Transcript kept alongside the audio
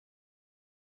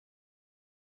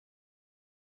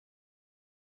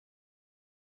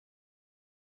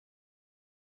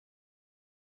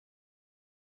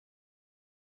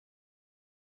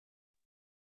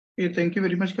Okay, thank you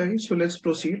very much, guys. So let's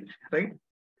proceed, right?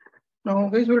 Now,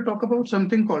 guys, we'll talk about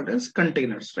something called as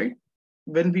containers, right?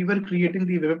 When we were creating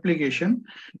the web application,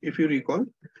 if you recall,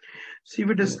 see,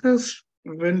 we Yeah. discussed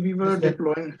when we were Yes, sir.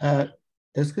 deploying.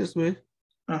 Excuse me.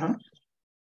 Uh-huh.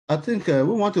 I think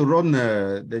we want to run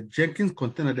the Jenkins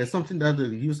container. There's something that they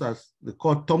use as they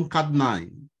call Tomcat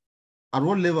 9. At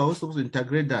what level are we supposed to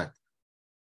integrate that?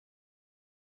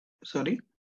 Sorry.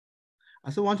 I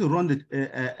still want to run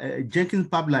the Jenkins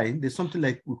pipeline. There's something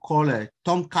like we call a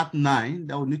Tomcat 9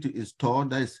 that we need to install.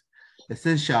 That is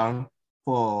essential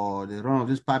for the run of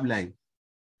this pipeline.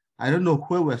 I don't know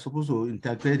where we're supposed to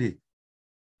integrate it.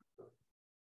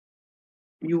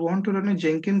 You want to run a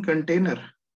Jenkins container?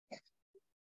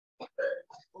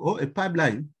 Oh, a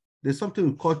pipeline. There's something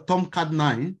we call Tomcat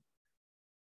 9.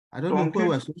 I don't know where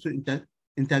we're supposed to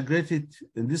integrate it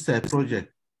in this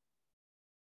project.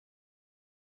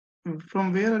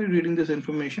 From where are you reading this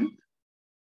information?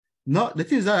 No, the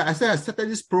thing is that I said I started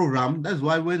this program. That's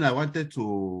why when I wanted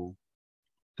to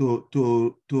build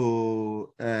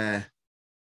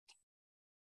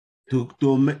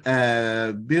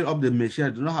up the machine, I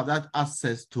do not have that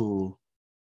access to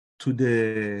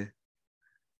the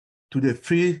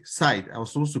free site. I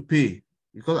was supposed to pay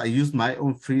because I used my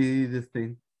own free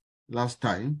thing last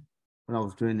time when I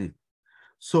was doing it.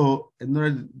 So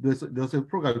there's a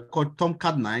program called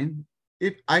Tomcat 9.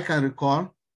 If I can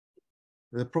recall,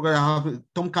 the program I have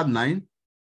Tomcat 9.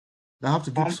 They have to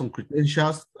give some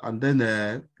credentials and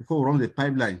then before we run the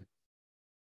pipeline.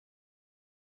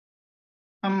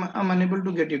 I'm unable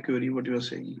to get your query, what you are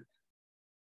saying.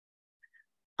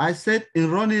 I said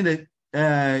in running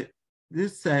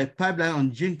this pipeline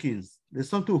on Jenkins, there's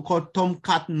something we call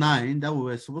Tomcat 9 that we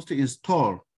were supposed to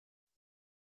install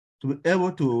to be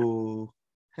able to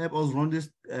help us run this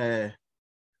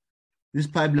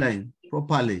pipeline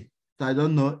properly. So I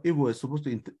don't know if we're supposed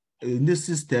to, in this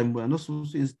system, we're not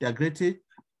supposed to integrate it.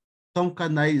 Tomcat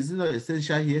 9, is it not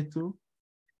essential here too?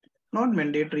 Not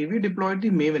mandatory. We deployed the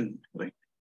Maven, right?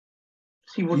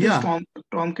 See, what is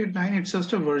Tomcat 9? It's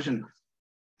just a version.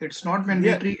 It's not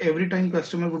mandatory every time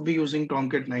customer would be using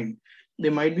Tomcat 9. They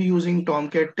might be using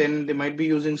Tomcat 10. They might be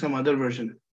using some other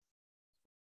version.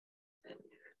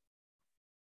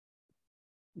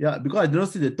 Yeah, because I don't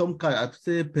see the Tomcat. I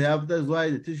say perhaps that's why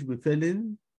the thing should be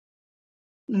failing.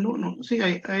 No. See,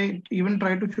 I even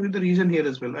tried to show you the reason here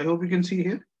as well. I hope you can see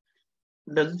here.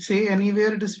 Does it say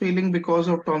anywhere it is failing because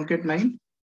of Tomcat 9?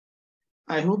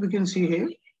 I hope you can see here.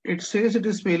 It says it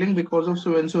is failing because of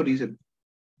so and so reason.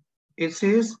 It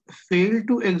says fail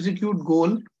to execute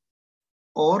goal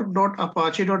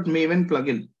org.apache.maven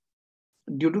plugin.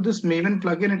 Due to this Maven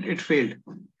plugin, it failed.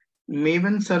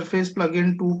 Maven Surface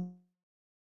plugin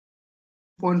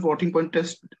 2.14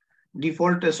 test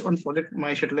default test on project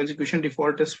my shuttle execution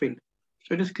default test failed.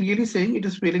 So it is clearly saying it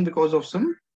is failing because of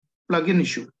some plugin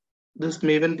issue. This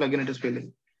Maven plugin it is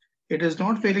failing. It is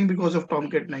not failing because of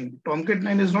Tomcat 9. Tomcat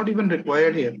 9 is not even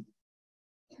required here.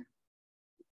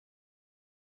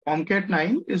 Tomcat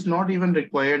 9 is not even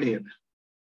required here.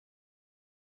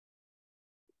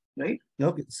 Right?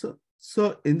 Okay,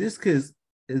 so in this case,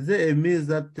 is there a means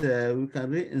that we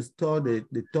can reinstall the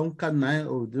Tomcat 9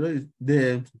 or the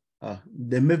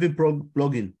Maven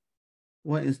plugin?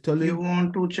 When installing, you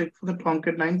want to check for the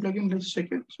Tomcat 9 plugin? Let's check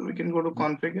it. So we can go to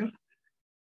configure.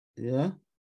 Yeah.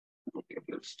 Okay,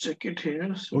 let's check it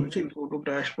here. So we can go to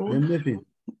dashboard,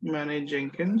 manage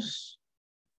Jenkins.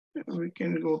 We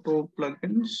can go to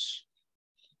plugins.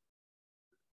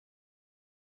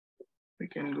 We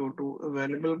can go to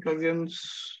available plugins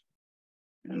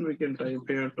and we can type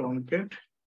here Tomcat.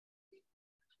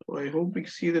 So I hope we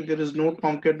see that there is no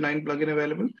Tomcat 9 plugin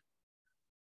available.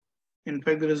 In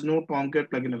fact, there is no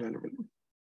Tomcat plugin available.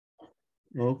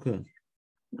 Okay.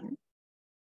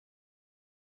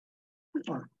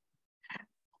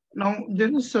 Now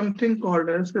there is something called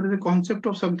as, there is a concept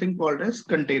of something called as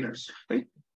containers, right?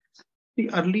 See,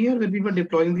 earlier when we were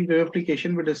deploying the web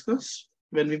application, we discussed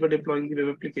when we were deploying the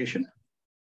web application.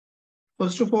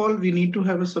 First of all, we need to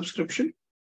have a subscription.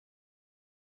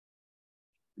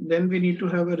 Then we need to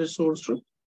have a resource group.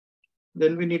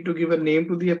 Then we need to give a name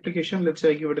to the application. Let's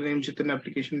say I give it a name Jitin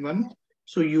application 1.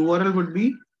 So URL would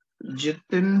be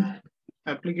Jitin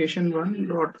application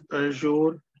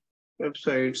 1.azure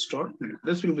websites.net.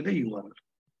 This will be the URL.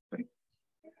 Right?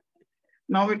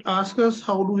 Now it asks us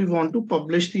how do we want to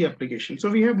publish the application. So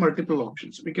we have multiple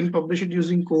options. We can publish it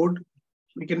using code.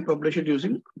 We can publish it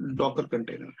using Docker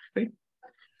container. Right?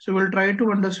 So we'll try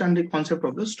to understand the concept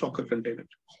of this Docker container.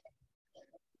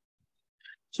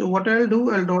 So what I'll do,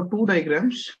 I'll draw two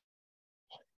diagrams.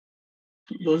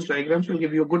 Those diagrams will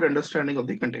give you a good understanding of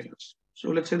the containers. So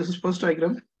let's say this is first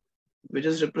diagram. which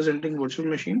is representing virtual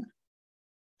machine.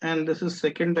 And this is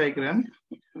second diagram,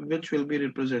 which will be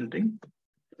representing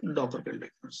Docker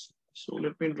containers. So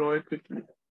let me draw it quickly.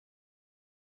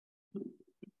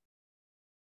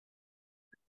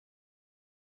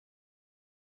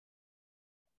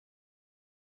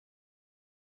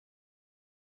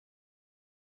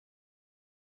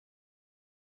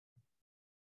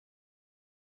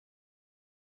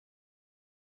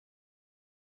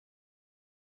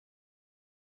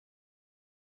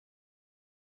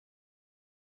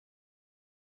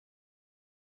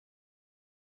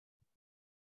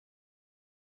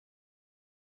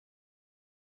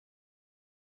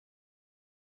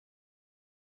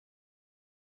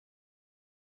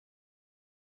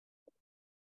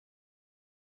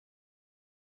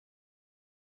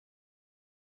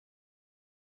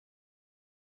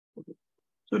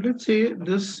 So let's say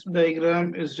this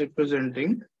diagram is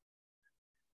representing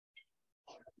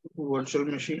virtual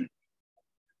machine,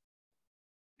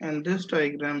 and this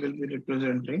diagram will be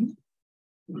representing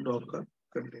Docker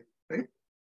container, right?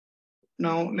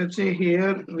 Now, let's say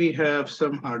here we have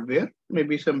some hardware,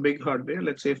 maybe some big hardware,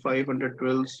 let's say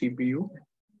 512 CPU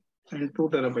and 2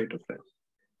 terabyte of RAM.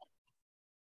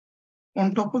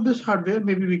 On top of this hardware,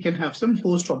 maybe we can have some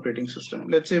host operating system,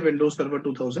 let's say Windows Server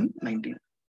 2019.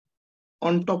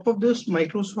 On top of this,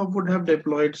 Microsoft would have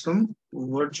deployed some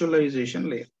virtualization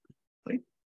layer, right?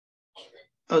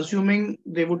 Assuming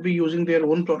they would be using their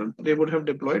own product, they would have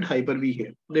deployed Hyper-V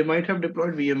here. They might have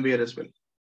deployed VMware as well.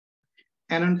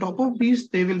 And on top of these,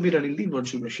 they will be running the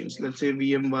virtual machines. Let's say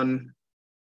VM1,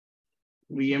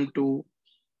 VM2,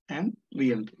 and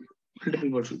VM3, multiple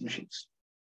virtual machines.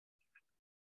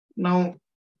 Now,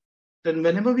 then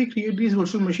whenever we create these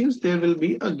virtual machines, there will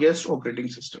be a guest operating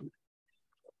system.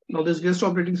 Now, this guest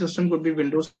operating system could be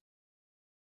Windows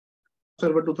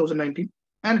Server 2019,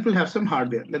 and it will have some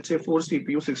hardware, let's say 4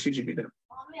 CPU, 60 GB RAM.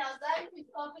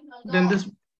 Then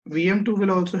this VM2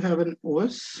 will also have an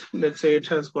OS. Let's say it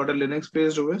has got a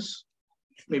Linux-based OS,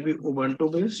 maybe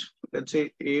Ubuntu-based. Let's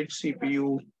say 8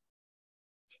 CPU,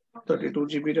 32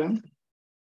 GB RAM.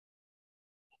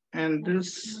 And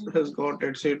this has got,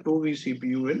 let's say, 2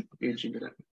 vCPU and 8 GB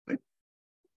RAM. Right?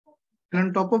 And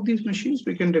on top of these machines,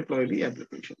 we can deploy the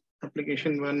application.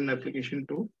 Application 1, application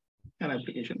 2, and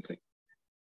application 3.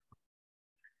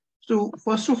 So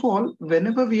first of all,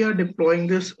 whenever we are deploying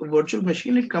this virtual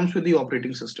machine, it comes with the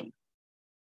operating system.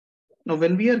 Now,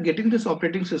 when we are getting this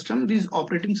operating system, these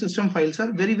operating system files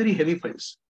are very, very heavy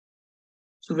files.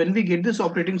 So when we get this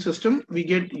operating system, we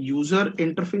get user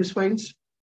interface files,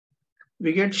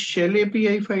 we get shell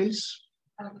API files,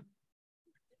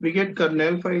 we get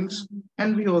kernel files,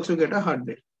 and we also get a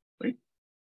hardware, right?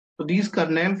 So these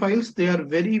kernel files, they are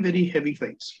very, very heavy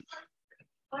files.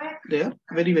 They are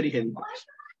very, very heavy files.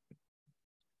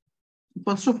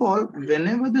 First of all,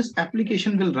 whenever this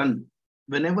application will run,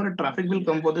 whenever a traffic will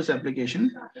come for this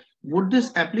application, would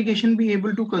this application be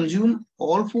able to consume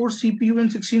all 4 CPU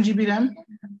and 16 GB RAM?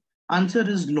 Answer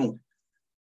is no.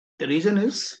 The reason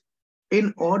is,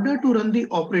 in order to run the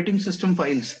operating system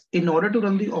files,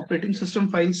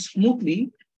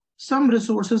 smoothly, some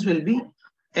resources will be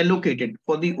allocated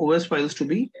for the OS files to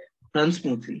be run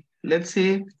smoothly. Let's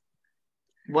say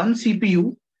 1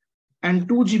 CPU and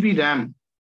 2 GB RAM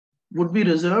would be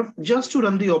reserved just to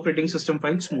run the operating system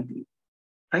file smoothly,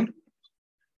 right?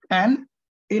 And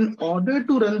in order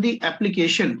to run the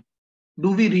application,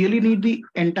 do we really need the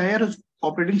entire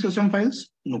operating system files?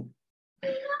 No.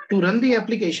 To run the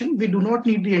application, we do not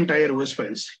need the entire OS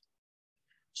files.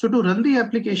 So to run the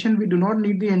application, we do not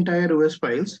need the entire OS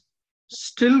files.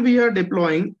 Still, we are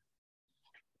deploying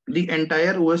the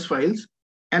entire OS files.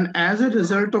 And as a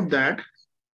result of that,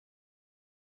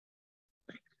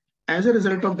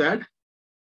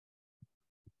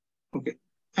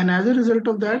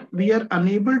 we are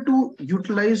unable to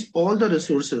utilize all the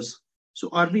resources. So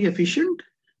are we efficient?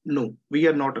 No, we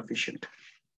are not efficient.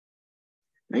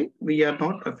 Right? We are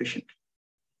not efficient.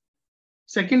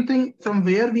 Second thing, from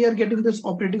where we are getting this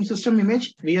operating system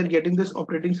image? We are getting this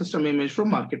operating system image from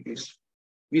Marketplace.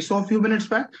 We saw a few minutes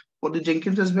back for the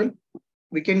Jenkins as well.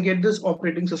 We can get this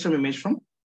operating system image from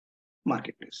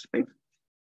Marketplace, right?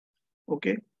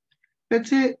 Okay. Let's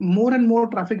say more and more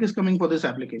traffic is coming for this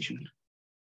application.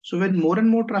 So when more and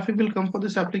more traffic will come for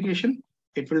this application,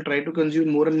 it will try to consume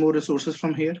more and more resources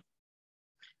from here.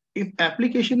 If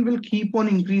application will keep on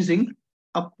increasing,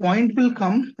 a point will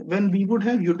come when we would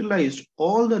have utilized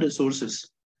all the resources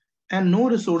and no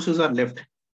resources are left.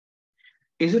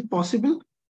 Is it possible?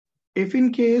 If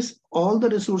in case all the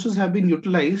resources have been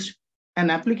utilized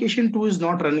and application 2 is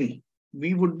not running,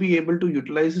 we would be able to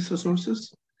utilize these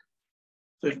resources?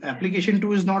 So if application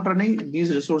 2 is not running,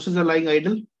 these resources are lying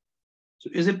idle. So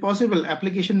is it possible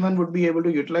application 1 would be able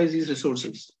to utilize these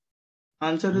resources?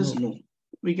 Answer is no.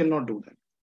 We cannot do that.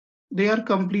 They are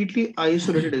completely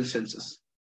isolated instances.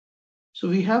 So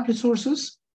we have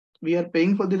resources, we are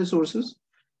paying for the resources.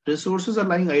 Resources are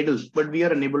lying idle, but we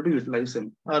are unable to utilize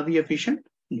them. Are we efficient?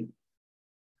 No.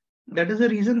 That is the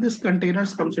reason this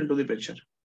containers comes into the picture.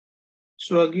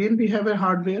 So again, we have a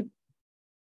hardware.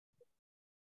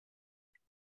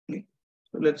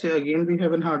 So let's say again, we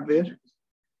have a hardware.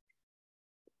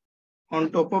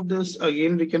 On top of this,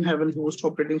 again, we can have a host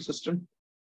operating system.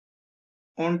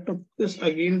 On top of this,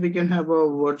 again, we can have a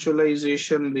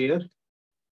virtualization layer,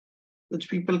 which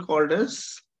people called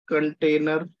as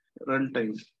container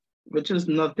runtime, which is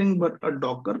nothing but a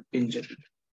Docker engine,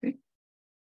 okay?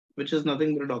 Which is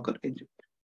nothing but a Docker engine.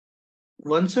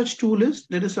 One such tool is,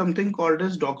 there is something called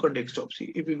as Docker Desktop.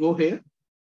 See, if you go here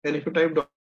and if you type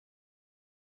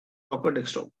Docker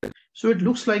Desktop, so it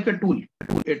looks like a tool.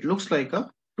 It looks like a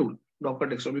tool, Docker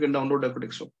Desktop. You can download Docker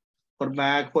Desktop for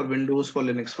Mac, for Windows, for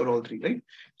Linux, for all three, right?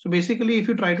 So basically, if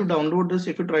you try to download this,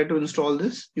 if you try to install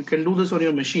this, you can do this on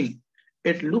your machine.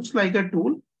 It looks like a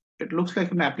tool. It looks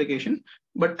like an application,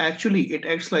 but actually it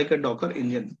acts like a Docker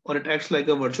engine, or it acts like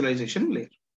a virtualization layer.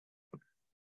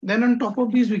 Then on top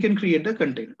of these, we can create the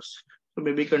containers. So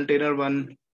maybe container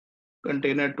 1,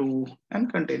 container 2,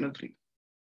 and container 3.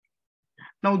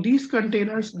 Now these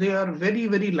containers, they are very,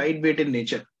 very lightweight in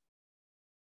nature.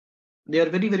 They are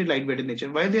very, very lightweight in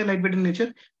nature. Why they are lightweight in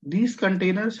nature? These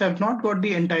containers have not got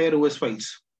the entire OS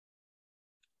files.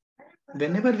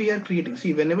 Whenever we are creating,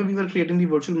 see, whenever we were creating the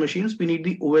virtual machines, we need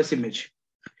the OS image.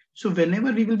 So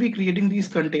whenever we will be creating these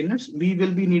containers, we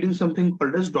will be needing something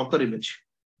called as Docker image.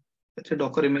 Let's say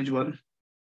Docker image 1.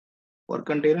 For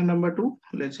container number 2,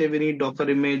 let's say we need Docker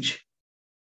image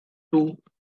 2,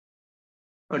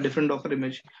 a different Docker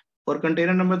image. For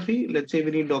container number 3, let's say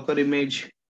we need Docker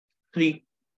image 3,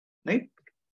 right?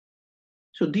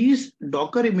 So these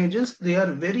Docker images, they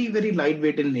are very, very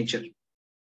lightweight in nature.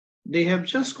 They have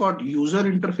just got user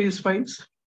interface files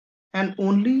and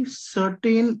only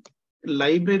certain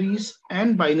libraries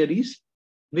and binaries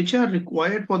which are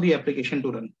required for the application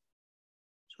to run.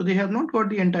 So they have not got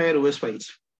the entire OS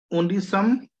files, only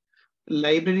some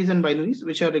libraries and binaries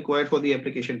which are required for the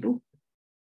application to.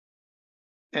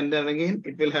 And then again,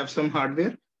 it will have some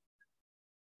hardware.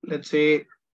 Let's say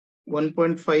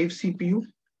 1.5 CPU,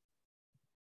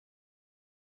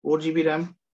 4 GB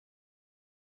RAM,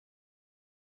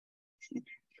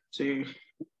 say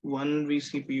 1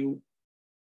 vCPU,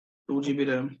 2 GB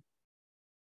RAM,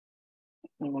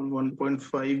 or 1.5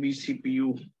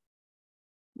 vCPU,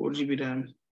 4 GB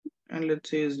RAM, and let's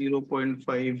say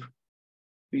 0.5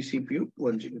 vCPU,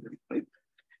 1 GB RAM, right?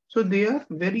 So they are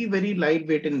very, very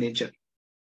lightweight in nature.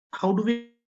 How do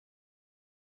we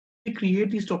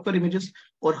create these Docker images,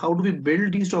 or how do we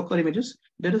build these Docker images?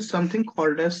 There is something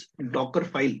called as Docker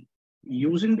file.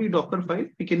 Using the Docker file,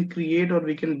 we can create or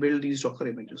we can build these Docker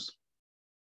images.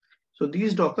 So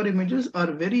these Docker images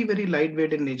are very, very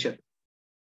lightweight in nature.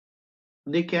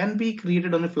 They can be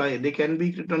created on the fly. They can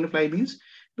be created on the fly means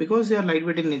because they are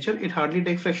lightweight in nature, it hardly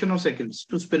takes fraction of seconds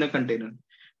to spin a container,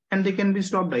 and they can be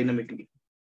stopped dynamically.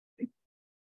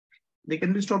 They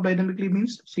can be stopped dynamically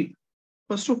means, see,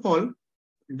 first of all,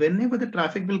 whenever the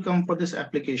traffic will come for this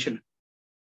application,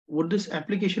 would this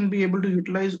application be able to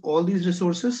utilize all these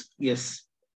resources? Yes,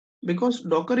 because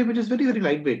Docker image is very, very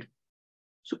lightweight.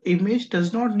 So image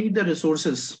does not need the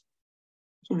resources.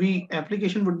 So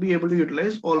application would be able to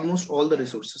utilize almost all the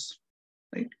resources,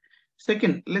 right?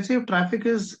 Second, let's say if traffic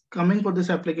is coming for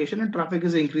this application and traffic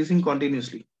is increasing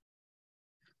continuously.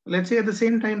 Let's say at the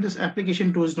same time, this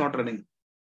application 2 is not running.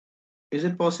 Is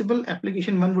it possible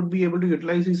application 1 would be able to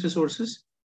utilize these resources?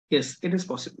 Yes, it is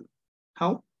possible.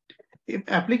 How? If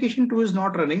application 2 is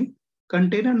not running,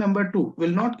 container number 2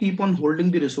 will not keep on holding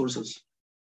the resources.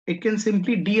 It can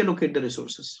simply deallocate the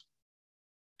resources.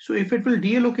 So if it will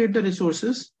deallocate the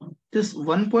resources, this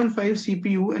 1.5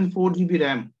 CPU and 4 GB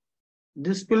RAM,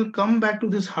 this will come back to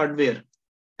this hardware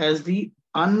as the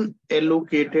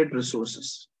unallocated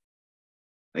resources,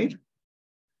 right?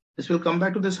 This will come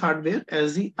back to this hardware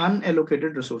as the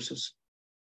unallocated resources.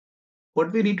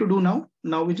 What we need to do now?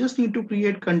 Now we just need to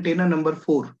create container number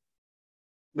 4.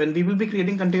 When we will be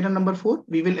creating container number 4,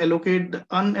 we will allocate the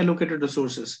unallocated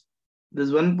resources. This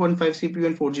 1.5 CPU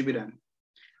and 4 GB RAM.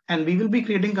 And we will be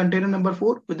creating container number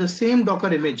 4 with the same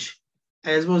Docker image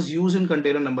as was used in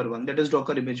container number 1, that is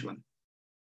Docker image 1.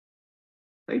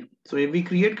 Right? So if we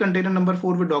create container number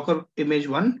 4 with Docker image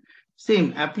 1,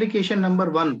 same application number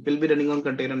 1 will be running on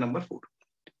container number 4.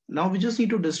 Now we just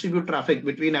need to distribute traffic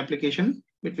between application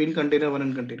between container 1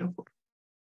 and container 4.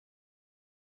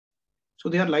 So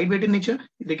they are lightweight in nature.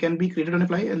 They can be created on a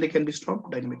fly and they can be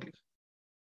stopped dynamically.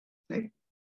 Right?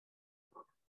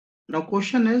 Now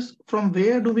question is, from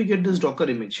where do we get this Docker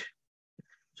image?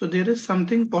 So there is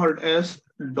something called as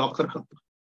Docker Hub.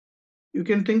 You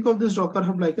can think of this Docker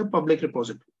Hub like a public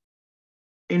repository.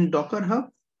 In Docker Hub,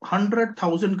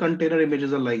 100,000 container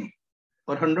images are lying,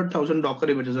 or 100,000 Docker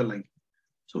images are lying.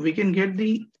 So we can get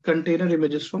the container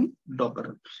images from Docker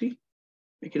Hub. See,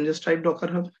 we can just type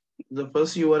Docker Hub. The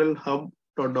first URL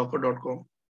hub.docker.com.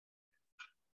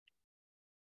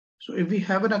 So if we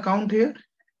have an account here,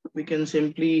 we can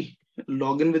simply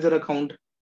log in with our account.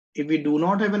 If we do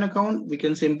not have an account, we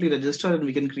can simply register and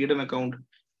we can create an account.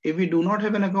 If we do not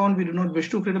have an account, we do not wish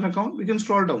to create an account, we can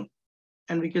scroll down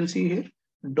and we can see here,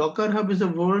 Docker Hub is the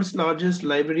world's largest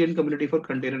library and community for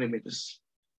container images.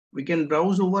 We can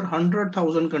browse over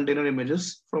 100,000 container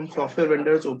images from software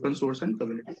vendors, open source and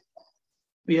community.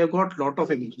 We have got a lot of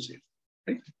images here,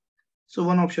 right? So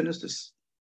one option is this.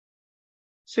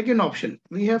 Second option,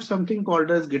 we have something called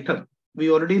as GitHub.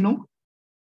 We already know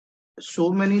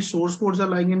so many source codes are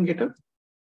lying in GitHub.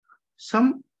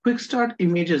 Some quick start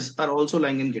images are also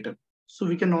lying in GitHub. So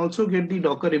we can also get the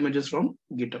Docker images from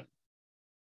GitHub.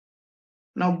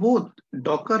 Now both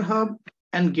Docker Hub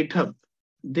and GitHub,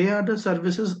 they are the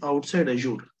services outside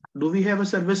Azure. Do we have a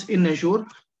service in Azure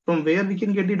from where we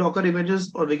can get the Docker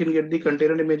images or we can get the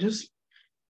container images?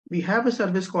 We have a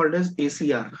service called as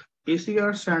ACR.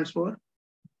 ACR stands for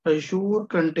Azure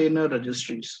Container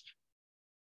Registries.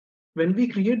 When we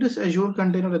create this Azure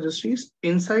Container Registries,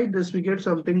 inside this we get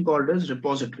something called as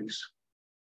repositories.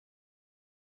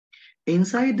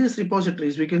 Inside these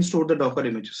repositories, we can store the Docker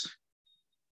images.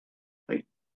 Right?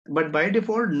 But by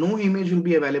default, no image will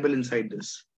be available inside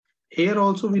this. Here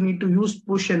also we need to use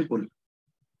push and pull.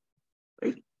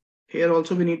 Right? Here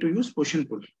also we need to use push and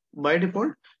pull. By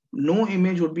default, no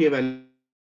image would be available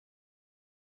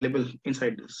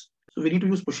inside this. So we need to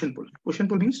use push and pull. Push and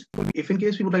pull means if in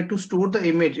case we would like to store the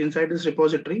image inside this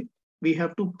repository, we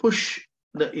have to push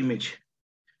the image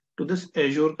to this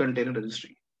Azure Container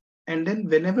Registry. And then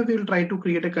whenever we will try to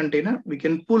create a container, we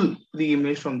can pull the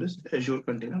image from this Azure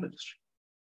Container Registry.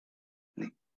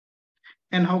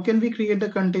 And how can we create a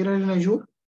container in Azure?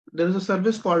 There is a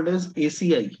service called as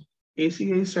ACI.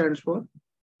 ACI stands for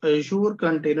Azure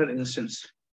Container Instance.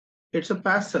 It's a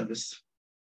PaaS service.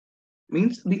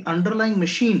 Means the underlying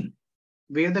machine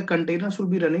where the containers will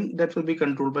be running, that will be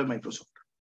controlled by Microsoft.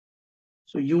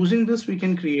 So using this, we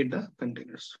can create the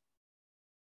containers.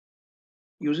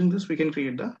 Using this, we can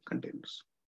create the containers.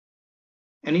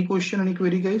 Any question, any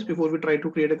query, guys, before we try to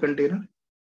create a container?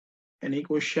 Any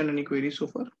question, any query so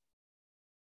far?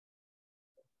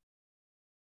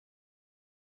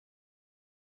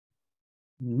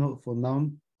 No, for now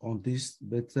on this,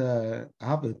 but I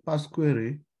have a past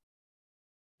query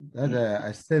that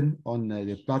I sent on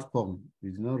the platform.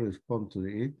 Did not respond to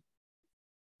it.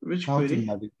 Which How query?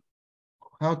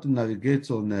 How to navigate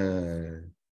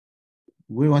on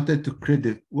we wanted to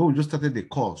create we just started the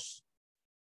course.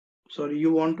 Sorry,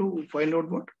 you want to find out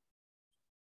what?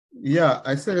 Yeah,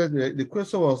 I said that the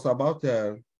question was about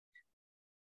the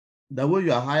way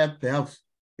you are hired perhaps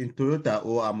in Toyota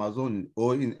or Amazon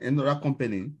or in another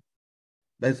company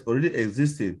that's already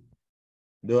existing.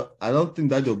 I don't think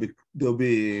that they'll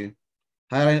be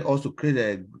hiring us to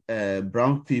create a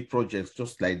brownfield projects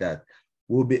just like that.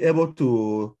 We'll be able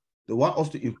to, they want us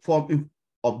to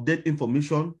update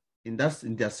information in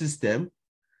their system,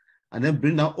 and then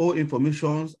bring down all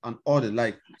informations and all the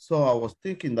like. So I was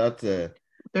thinking that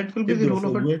that will be the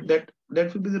role of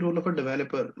that will be the role of a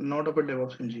developer, not of a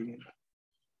DevOps engineer.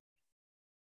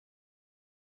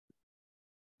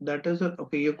 That is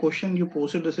okay. Your question, you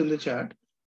posted this in the chat.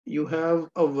 You have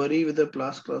a worry with the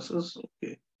classes.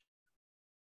 Okay.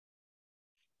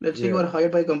 Let's say you are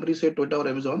hired by a company, say Toyota or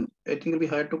Amazon. I think you'll be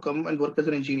hired to come and work as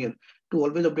an engineer to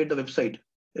always update the website,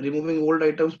 removing old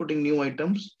items, putting new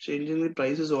items, changing the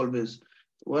prices always.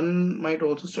 One might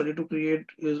also study to create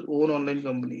his own online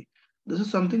company. This is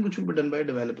something which will be done by a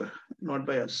developer, not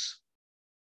by us.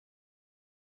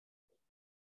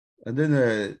 And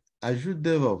then Azure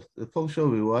DevOps, the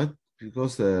function we want,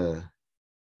 because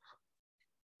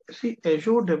see,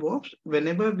 Azure DevOps,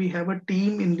 whenever we have a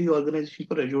team in the organization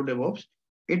for Azure DevOps,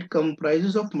 it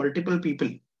comprises of multiple people.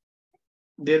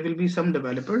 There will be some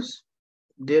developers,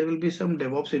 there will be some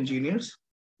DevOps engineers,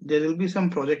 there will be some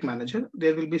project manager,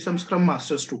 there will be some Scrum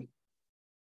Masters too.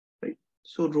 Right?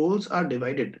 So roles are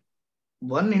divided.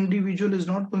 One individual is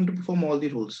not going to perform all the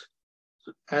roles.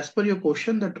 So as per your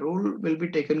question, that role will be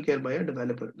taken care by a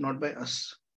developer, not by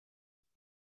us.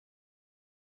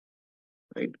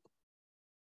 Right?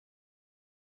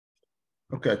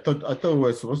 Okay, I thought we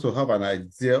were supposed to have an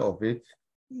idea of it.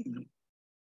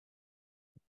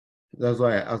 That's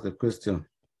why I asked the question.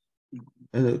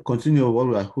 Continue where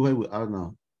we are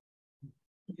now.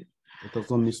 Let us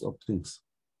not mix up things.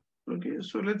 Okay,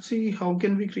 so let's see how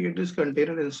can we create this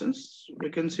container instance. We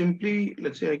can simply,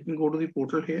 let's say I can go to the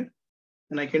portal here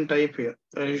and I can type here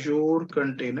Azure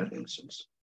container instance.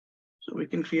 So we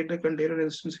can create the container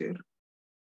instance here.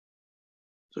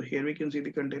 So here we can see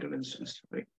the container instance,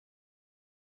 right?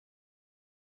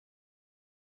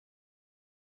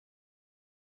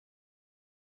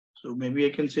 So maybe I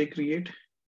can say create.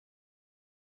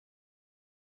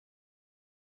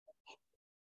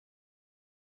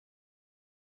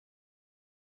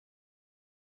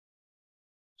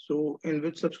 So in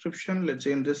which subscription, let's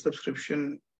say in this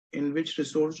subscription, in which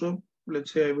resource group,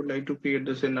 let's say I would like to create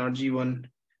this in RG1.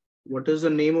 What is the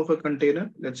name of a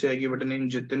container? Let's say I give it a name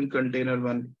Jitin container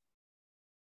 1.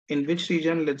 In which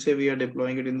region? Let's say we are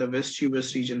deploying it in the West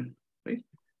US region, right?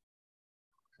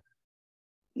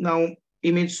 Now,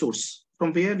 image source.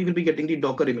 From where we will be getting the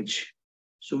Docker image.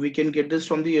 So we can get this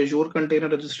from the Azure Container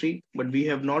Registry, but we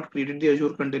have not created the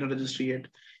Azure Container Registry yet.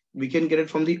 We can get it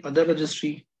from the other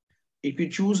registry. If you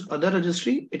choose other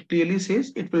registry, it clearly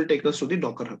says it will take us to the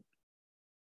Docker Hub.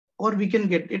 Or we can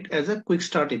get it as a quick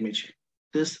start image.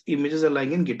 This image is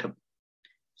lying in GitHub.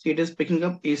 See, it is picking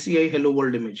up ACI Hello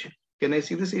World image. Can I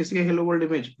see this ACI Hello World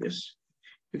image? Yes.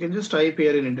 You can just type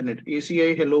here in internet,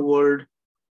 ACI Hello World,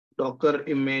 Docker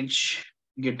image,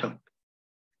 GitHub.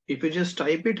 If you just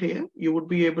type it here, you would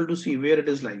be able to see where it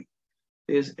is lying.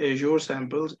 There's Azure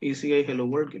samples, ACI Hello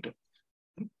World, GitHub.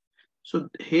 So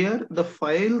here the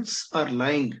files are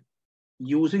lying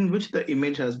using which the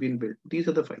image has been built. These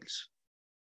are the files.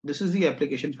 This is the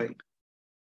application file.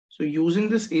 So using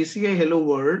this ACI Hello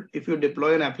World, if you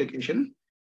deploy an application,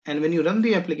 and when you run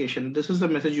the application, this is the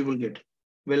message you will get.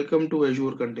 Welcome to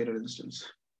Azure Container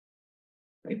Instance.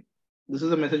 Right? This is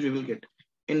the message we will get.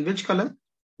 In which color?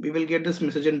 We will get this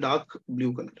message in dark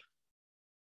blue color.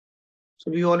 So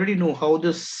we already know how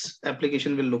this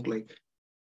application will look like.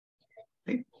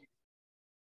 Right?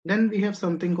 Then we have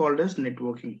something called as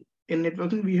networking. In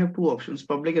networking, we have two options,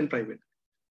 public and private.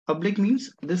 Public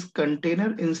means this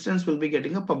container instance will be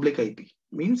getting a public IP,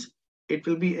 means it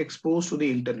will be exposed to the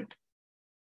internet.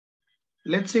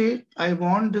 Let's say I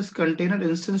want this container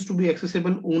instance to be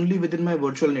accessible only within my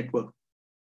virtual network.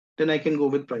 Then I can go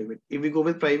with private. If we go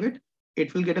with private,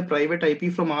 it will get a private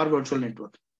IP from our virtual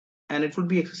network and it will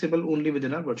be accessible only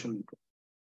within our virtual network.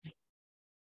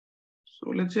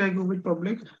 So let's say I go with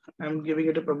public. I'm giving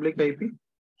it a public IP.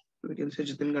 We can say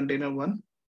Jitin container 1.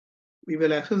 We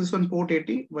will access this on port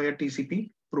 80 via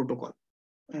TCP protocol.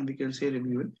 And we can say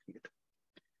review and create.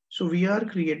 So we are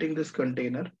creating this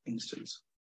container instance.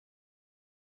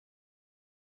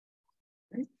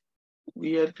 Right?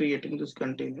 We are creating this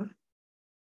container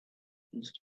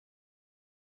instance.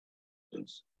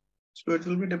 So it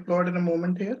will be deployed in a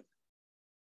moment here.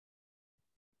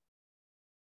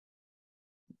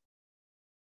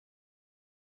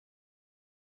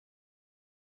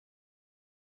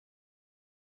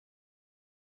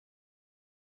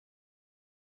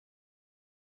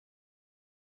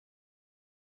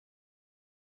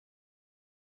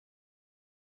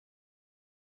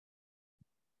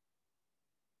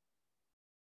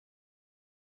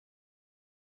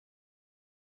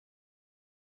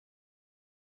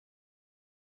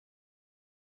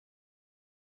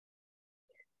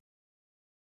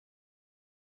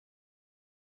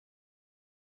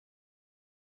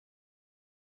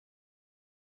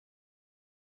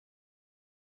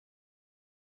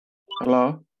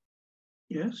 Hello?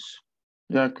 Yes.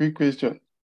 Yeah, quick question.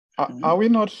 Are we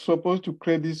not supposed to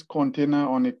create this container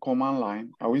on a command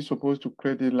line? Are we supposed to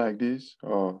create it like this?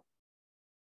 Or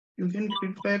You can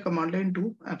create by a command line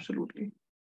too, absolutely.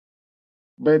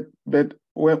 but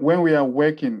when we are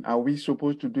working, are we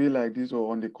supposed to do it like this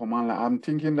or on the command line? I'm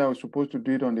thinking that we're supposed to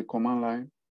do it on the command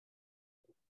line.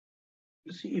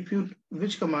 See, if you,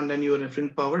 which command line you are referring,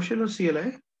 PowerShell or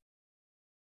CLI?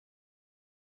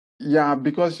 Yeah,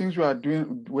 because since we are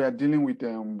dealing with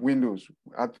Windows,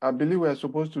 I believe we are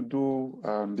supposed to do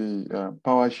the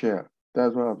PowerShell.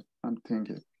 That's what I'm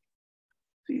thinking.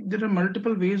 See, there are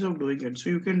multiple ways of doing it.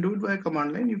 So you can do it via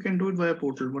command line, you can do it via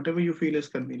portal, whatever you feel is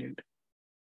convenient.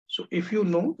 So if you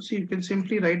know, see, you can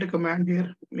simply write a command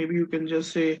here. Maybe you can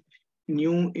just say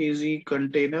new AZ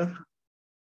container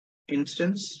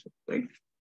instance, right?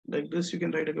 Like this, you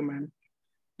can write a command.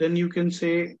 Then you can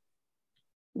say,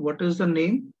 what is the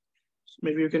name? So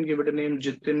maybe you can give it a name,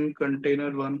 Jitin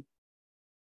container 1.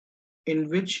 In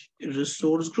which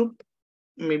resource group?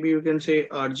 Maybe you can say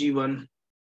RG1.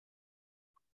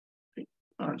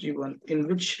 RG1. RG1, in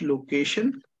which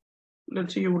location?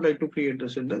 Let's say you would like to create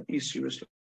this in the East US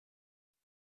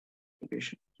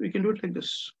location. So you can do it like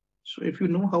this. So if you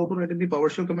know how to write in the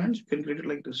PowerShell commands, you can create it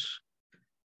like this.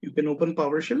 You can open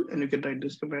PowerShell and you can write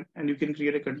this command and you can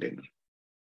create a container.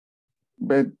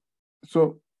 But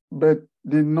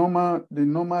the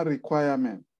normal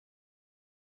requirement,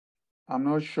 I'm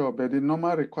not sure, but the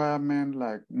normal requirement,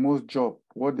 like most job,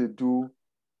 what they do,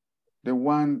 they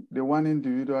want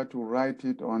individual to write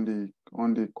it on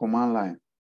the command line.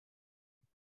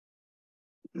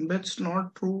 That's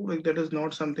not true. Like that is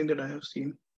not something that I have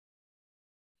seen.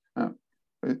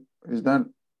 Is that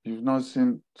you've not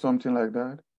seen something like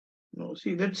that? No,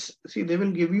 see, they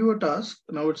will give you a task.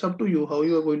 Now it's up to you how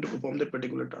you are going to perform that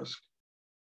particular task.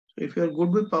 So if you are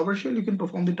good with PowerShell, you can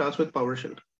perform the task with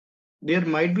PowerShell. There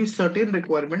might be certain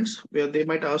requirements where they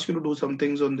might ask you to do some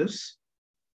things on this,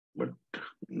 but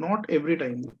not every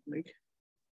time. Like,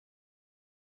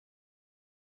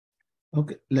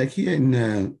 okay, like here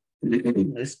in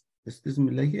excuse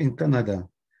me, like here in Canada,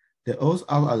 they also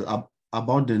have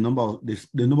about the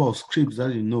number of scripts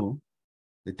that you know,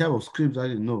 the type of scripts that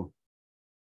you know.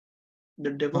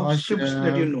 the DevOps scripts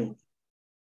that you know.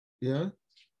 Yeah.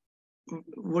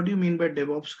 What do you mean by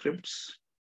DevOps scripts?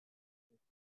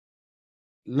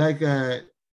 Like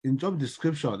in job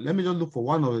description, let me just look for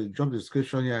one of the job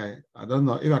description here. I don't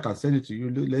know if I can send it to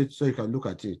you so you can look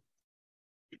at it.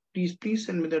 Please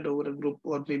send me that over a group,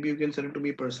 or maybe you can send it to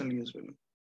me personally as well.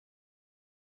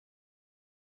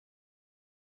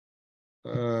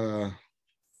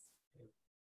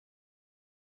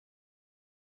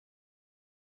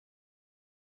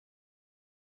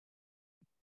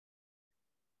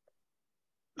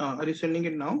 Are you sending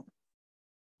it now?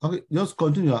 Okay, just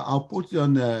continue. I'll put it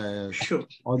on sure.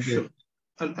 The,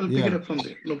 I'll pick it up from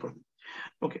there. No problem.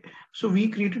 Okay. So we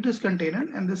created this container,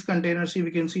 and this container, see,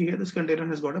 we can see here, this container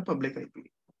has got a public IP.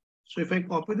 So if I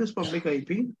copy this public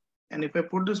IP, and if I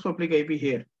put this public IP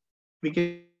here, we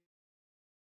can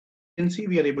see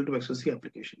we are able to access the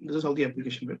application. This is how the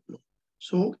application will flow.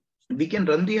 So we can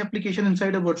run the application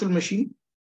inside a virtual machine.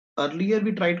 Earlier,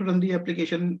 we tried to run the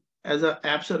application as a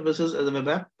app services, as a web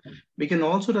app. We can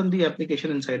also run the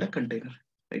application inside a container,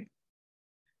 right?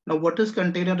 Now, what is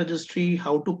container registry?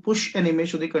 How to push an image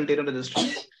to the container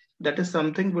registry? That is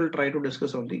something we'll try to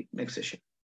discuss on the next session.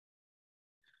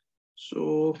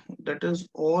 So that is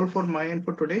all for my end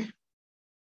for today,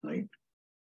 right?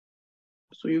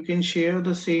 So you can share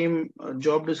the same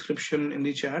job description in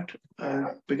the chat.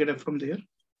 I'll pick it up from there.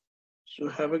 So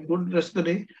have a good rest of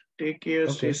the day. Take care.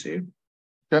 Okay. Stay safe.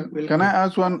 Can I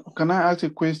ask a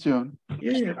question?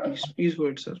 Yeah, please go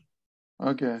ahead, sir.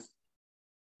 Okay.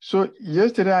 So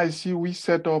yesterday I see we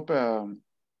set up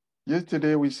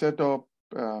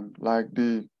like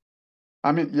we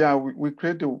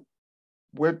create the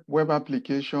web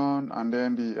application, and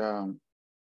then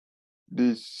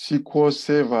the SQL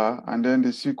server, and then the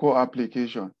SQL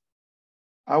application.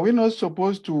 Are we not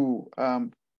supposed to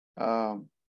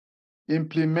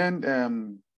implement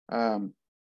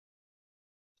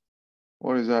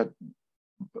what is that?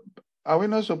 Are we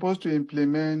not supposed to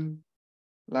implement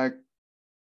like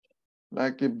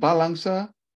a balancer?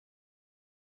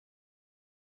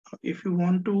 If you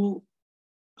want to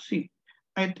see,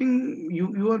 I think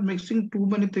you are mixing too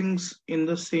many things in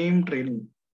the same training,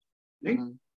 right?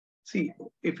 Mm-hmm. See,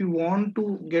 if you want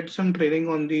to get some training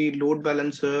on the load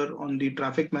balancer, on the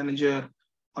traffic manager,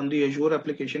 on the Azure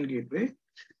application gateway,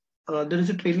 there is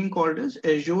a training called as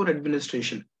Azure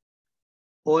administration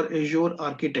or Azure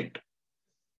architect.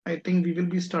 I think we will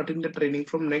be starting the training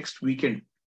from next weekend.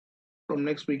 From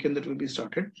next weekend that will be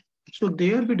started. So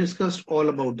there we discussed all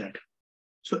about that.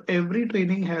 So every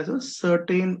training has a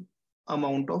certain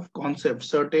amount of concepts,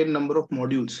 certain number of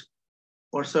modules,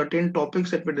 or certain topics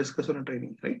that we discuss on a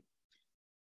training, right?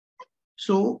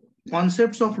 So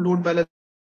concepts of load balancer,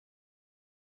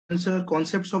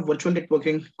 concepts of virtual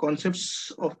networking,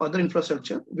 concepts of other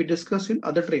infrastructure, we discuss in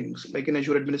other trainings, like in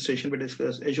Azure administration, we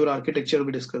discuss, Azure architecture,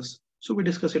 we discuss. So we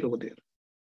discuss it over there.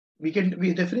 We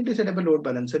definitely set up a load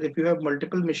balancer. If you have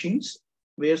multiple machines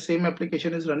where same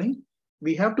application is running,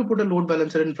 we have to put a load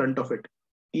balancer in front of it.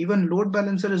 Even load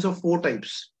balancer is of 4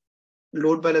 types.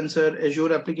 Load balancer,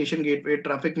 Azure application gateway,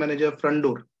 traffic manager, front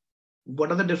door.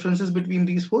 What are the differences between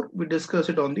these 4? We discuss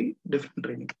it on the different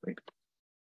training, right?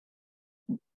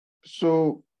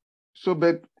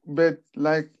 But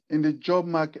like in the job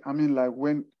market, I mean, like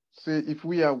when, say, if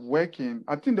we are working,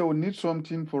 I think they will need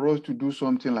something for us to do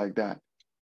something like that.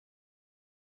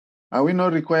 Are we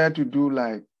not required to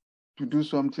do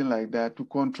something like that to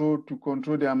control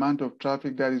the amount of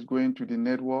traffic that is going to the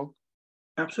network?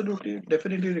 Absolutely,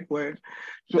 definitely required.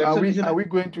 So That's are the we reason. are we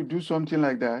going to do something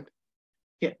like that?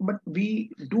 Yeah, but we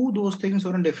do those things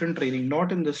on a different training,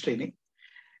 not in this training.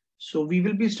 So we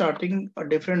will be starting a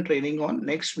different training on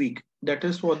next week. That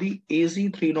is for the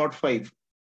AZ305.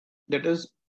 That is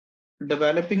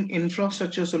developing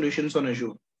infrastructure solutions on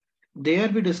Azure. There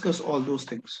we discuss all those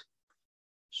things.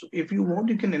 So if you want,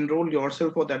 you can enroll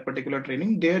yourself for that particular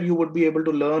training. There you would be able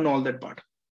to learn all that part.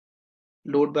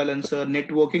 Load balancer,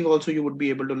 networking also you would be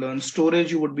able to learn.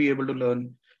 Storage you would be able to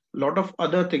learn. A lot of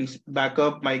other things,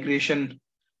 backup, migration,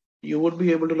 you would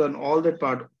be able to learn all that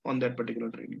part on that particular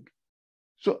training.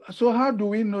 So how do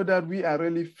we know that we are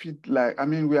really fit? Like, I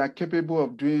mean, we are capable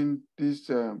of doing this,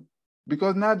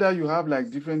 because now that you have like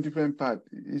different parts,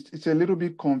 it's a little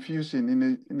bit confusing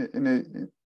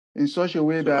in such a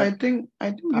way So that I think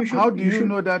you how should do you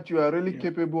know that you are really yeah.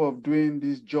 capable of doing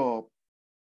this job?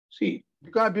 See,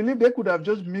 Because I believe they could have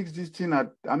just mixed this thing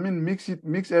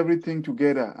mix everything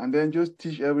together and then just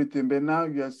teach everything. But now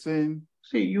you are saying,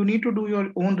 you need to do your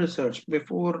own research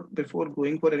before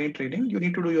going for any training. You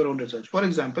need to do your own research. For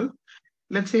example,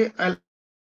 let's say I'll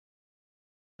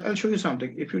show you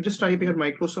something. If you just type here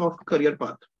Microsoft career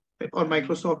path or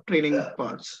Microsoft training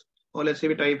paths, or let's say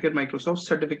we type here Microsoft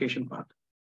certification path.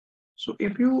 So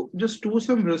if you just do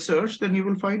some research, then you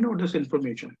will find out this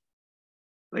information,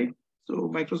 right? So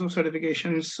Microsoft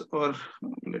certifications, or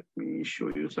let me show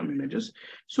you some images.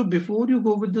 So before you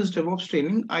go with this DevOps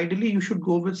training, ideally you should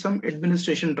go with some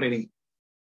administration training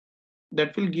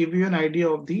that will give you an idea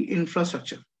of the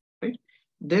infrastructure, right?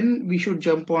 Then we should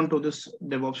jump on to this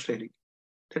DevOps training.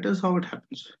 That is how it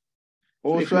happens.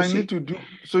 So if so you I need see, to do,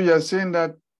 so you're saying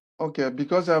that, okay,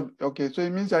 because okay, so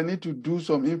it means I need to do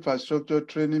some infrastructure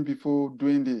training before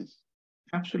doing this.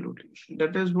 absolutely,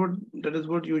 that is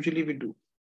what usually we do.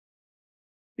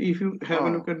 If you have a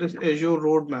look Oh, at this Azure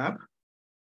roadmap,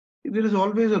 there is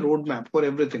always a roadmap for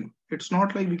everything. It's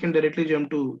not like we can directly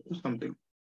jump to something,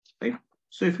 right?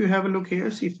 So if you have a look here,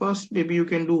 see first maybe you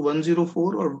can do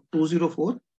 104 or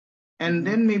 204, and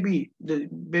then maybe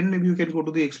you can go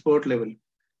to the expert level.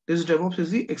 This DevOps is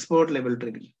the expert level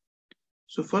training.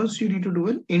 So first you need to do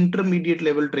an intermediate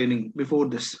level training before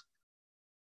this,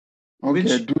 okay,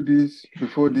 which do this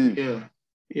before this.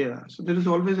 yeah. So there is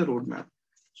always a roadmap.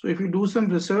 So if you do some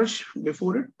research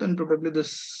before it, then probably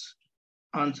this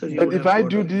answer you But would if have I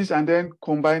got do earlier. this and then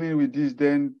combine it with this,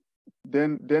 then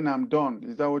I'm done.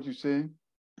 Is that what you're saying?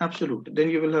 Absolutely. Then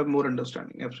you will have more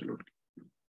understanding. Absolutely.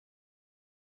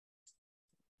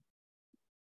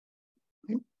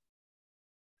 Okay.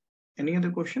 Any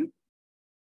other question?